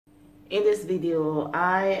In this video,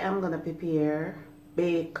 I am going to prepare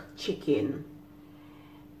baked chicken,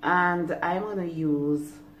 and I'm going to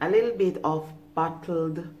use a little bit of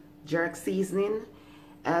bottled jerk seasoning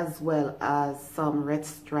as well as some red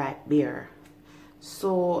stripe beer.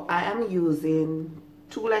 So I am using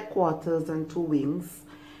 2 leg quarters and 2 wings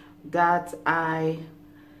that I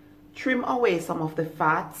trim away some of the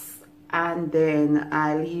fats, and then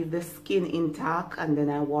I leave the skin intact, and then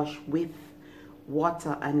I wash with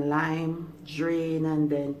water and lime, drain, and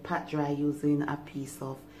then pat dry using a piece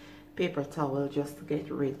of paper towel just to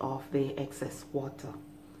get rid of the excess water.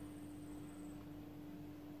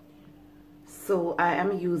 So I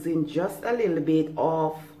am using just a little bit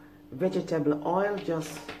of vegetable oil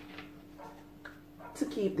just to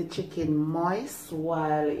keep the chicken moist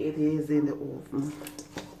while it is in the oven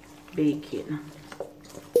baking.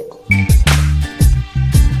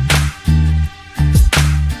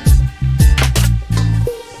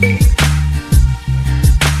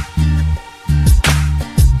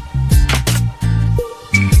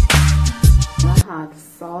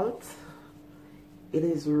 Salt. It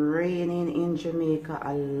is raining in Jamaica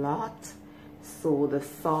a lot, so the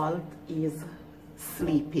salt is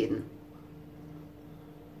sleeping.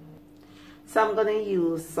 So I'm going to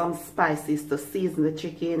use some spices to season the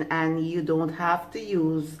chicken, and you don't have to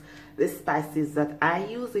use the spices that I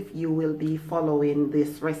use if you will be following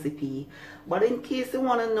this recipe. But in case you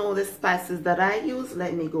want to know the spices that I use,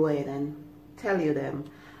 let me go ahead and tell you them.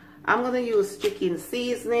 I'm going to use chicken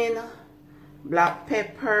seasoning, black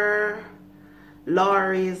pepper,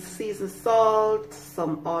 Lawry's seasoned salt,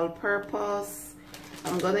 some all-purpose.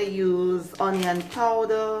 I'm going to use onion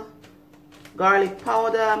powder, garlic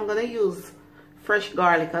powder. I'm going to use fresh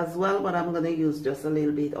garlic as well, but I'm going to use just a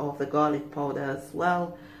little bit of the garlic powder as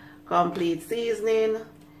well. Complete seasoning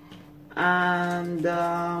and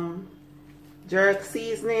jerk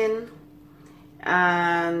seasoning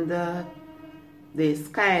and this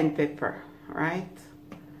cayenne pepper, right?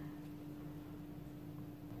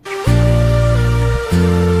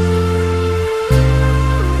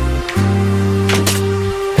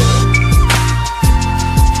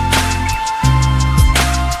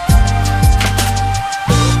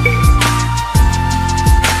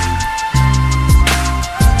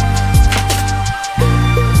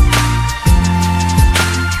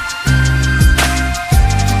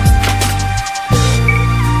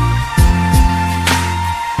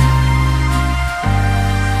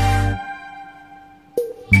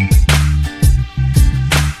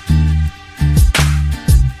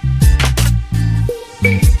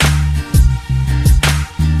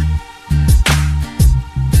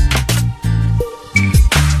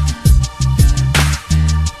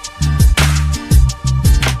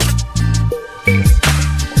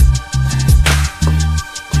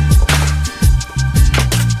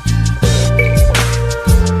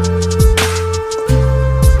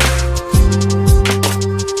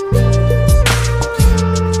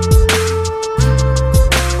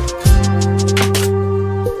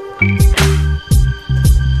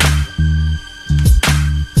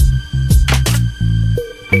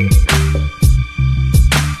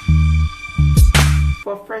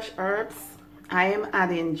 Fresh herbs, I am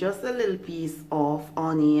adding just a little piece of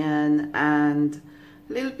onion and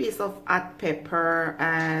a little piece of hot pepper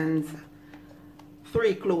and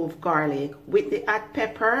 3 cloves garlic. With the hot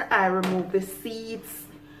pepper, I remove the seeds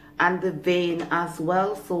and the vein as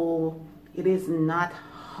well, so it is not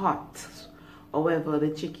hot. However,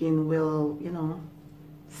 the chicken will, you know,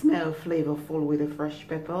 smell flavorful with the fresh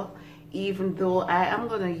pepper, even though I am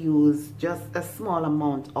going to use just a small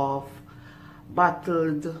amount of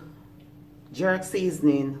bottled jerk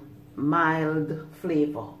seasoning, mild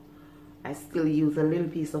flavor. I still use a little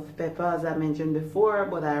piece of pepper as I mentioned before,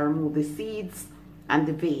 but I remove the seeds and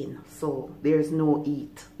the vein, so there's no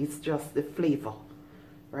heat, it's just the flavor,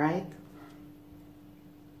 right?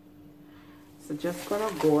 So just gonna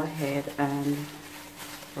go ahead and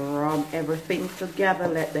rub everything together,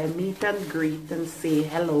 let them meet and greet and say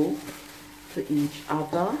hello to each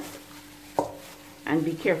other. And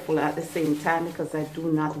be careful at the same time, because I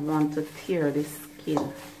do not want to tear the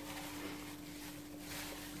skin.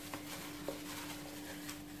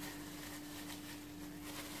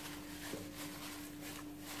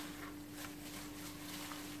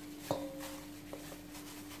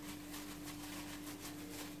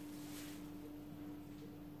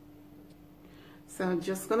 So I'm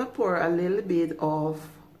just going to pour a little bit of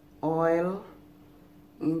oil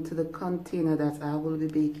into the container that I will be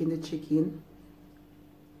baking the chicken,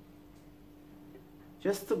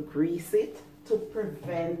 just to grease it to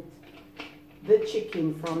prevent the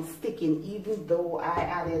chicken from sticking. Even though I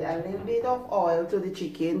added a little bit of oil to the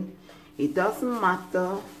chicken, It doesn't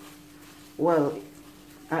matter, well,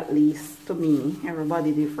 at least to me,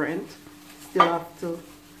 everybody different. Still have to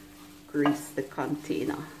grease the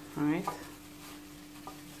container. All right.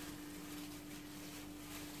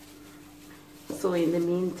 So in the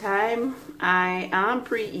meantime, I am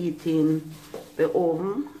preheating the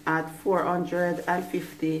oven at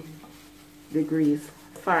 450 degrees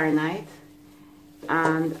Fahrenheit,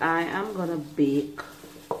 and I am gonna bake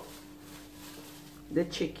the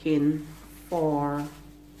chicken for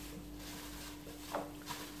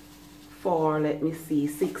let me see,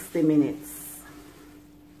 60 minutes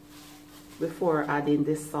before adding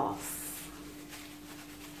the sauce.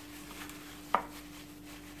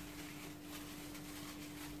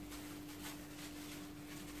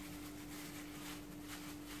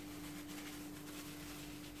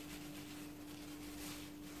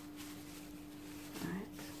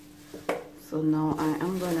 So now I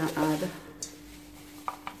am gonna add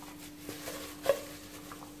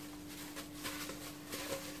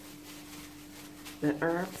the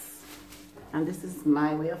herbs, and this is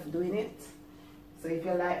my way of doing it. So if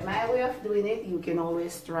you like my way of doing it, you can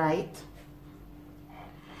always try it.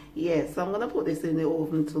 Yes, so I'm gonna put this in the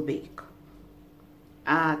oven to bake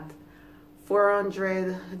at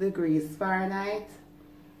 400 degrees Fahrenheit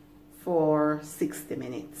for 60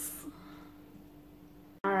 minutes.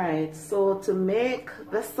 Alright, so to make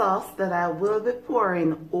the sauce that I will be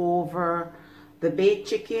pouring over the baked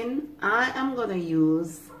chicken, I am going to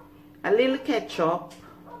use a little ketchup,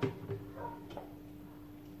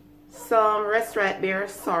 some restaurant beer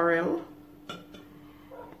sorrel,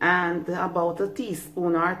 and about a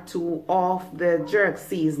teaspoon or two of the jerk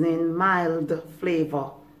seasoning, mild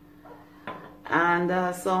flavor,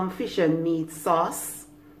 and some fish and meat sauce.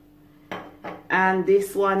 And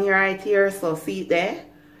this one here, right here, so see there,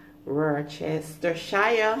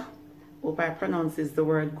 Worcestershire. Hope I pronounces the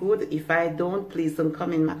word good. If I don't, please don't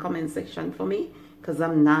come in my comment section for me, because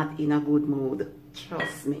I'm not in a good mood.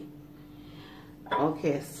 Trust me.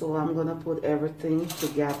 Okay, so I'm gonna put everything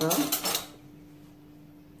together.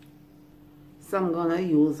 So I'm gonna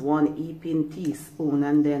use 1 heaping teaspoon,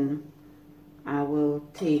 and then I will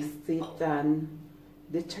taste it and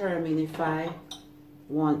determine if I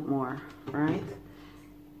want more, right?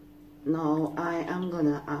 Now I am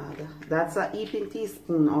gonna add, that's a heaping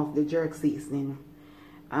teaspoon of the jerk seasoning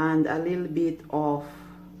and a little bit of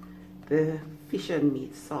the fish and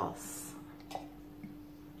meat sauce.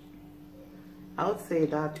 I would say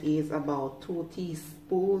that is about 2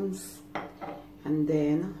 teaspoons, and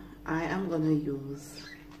then I am gonna use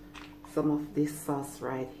some of this sauce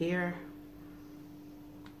right here,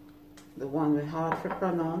 the one we hard to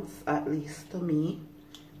pronounce, at least to me,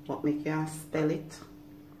 but make you spell it.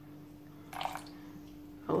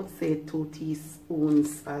 I would say 2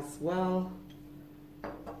 teaspoons as well.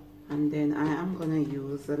 And then I am gonna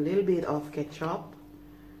use a little bit of ketchup.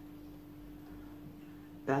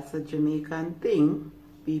 That's a Jamaican thing.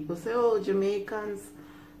 People say, oh, Jamaicans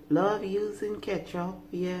love using ketchup.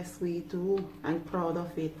 Yes, we do. I'm proud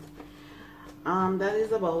of it. That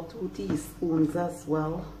is about 2 teaspoons as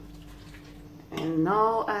well. And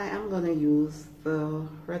now I am gonna use the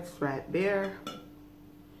red stripe beer,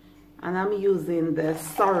 and I'm using the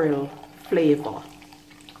sorrel flavor.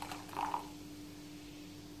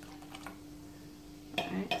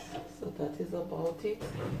 Right, so that is about it.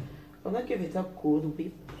 I'm gonna give it a good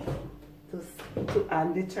whip to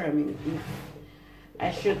and determine if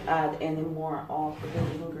I should add any more of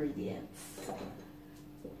the ingredients.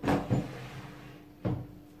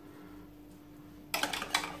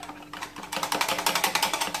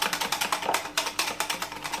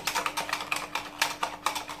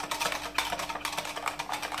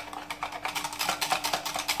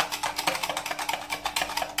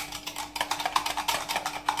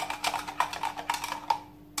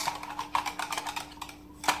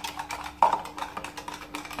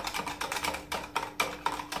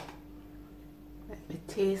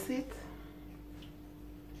 Taste it.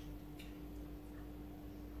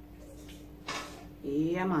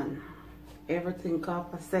 Yeah, man, everything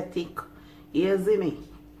copacetic. You see me?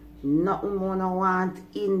 Nothing more I want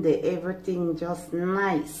in there. Everything just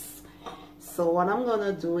nice. So what I'm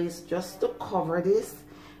gonna do is just to cover this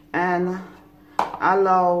and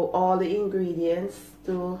allow all the ingredients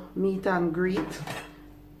to meet and greet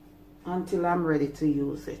until I'm ready to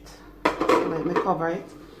use it. Let me cover it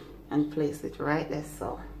and place it right there.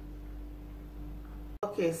 So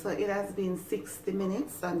okay, so it has been 60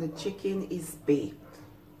 minutes and the chicken is baked.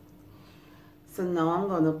 So now I'm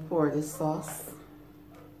gonna pour the sauce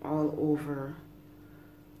all over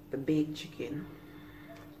the baked chicken.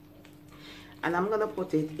 And I'm gonna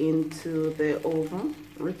put it into the oven,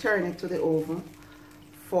 return it to the oven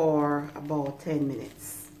for about 10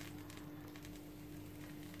 minutes.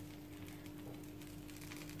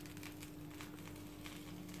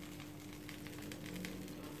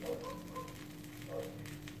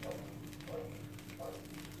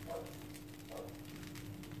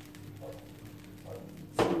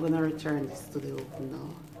 So I'm gonna return this to the oven now.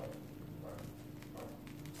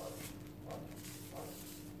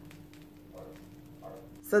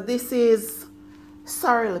 So this is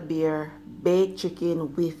sorrel beer baked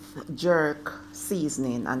chicken with jerk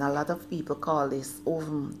seasoning, and a lot of people call this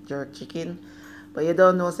oven jerk chicken, but you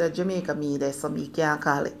don't know, say Jamaica me there, so me can't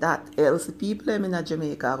call it that. Else the people in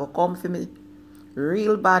Jamaica go come for me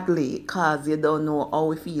real badly, cause you don't know how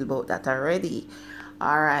we feel about that already.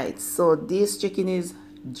 Alright, so this chicken is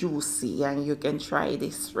juicy, and you can try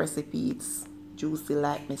this recipe. It's juicy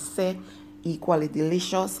like me say, equally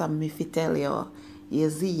delicious, and me fi tell you,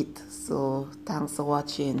 is it. So thanks for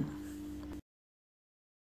watching.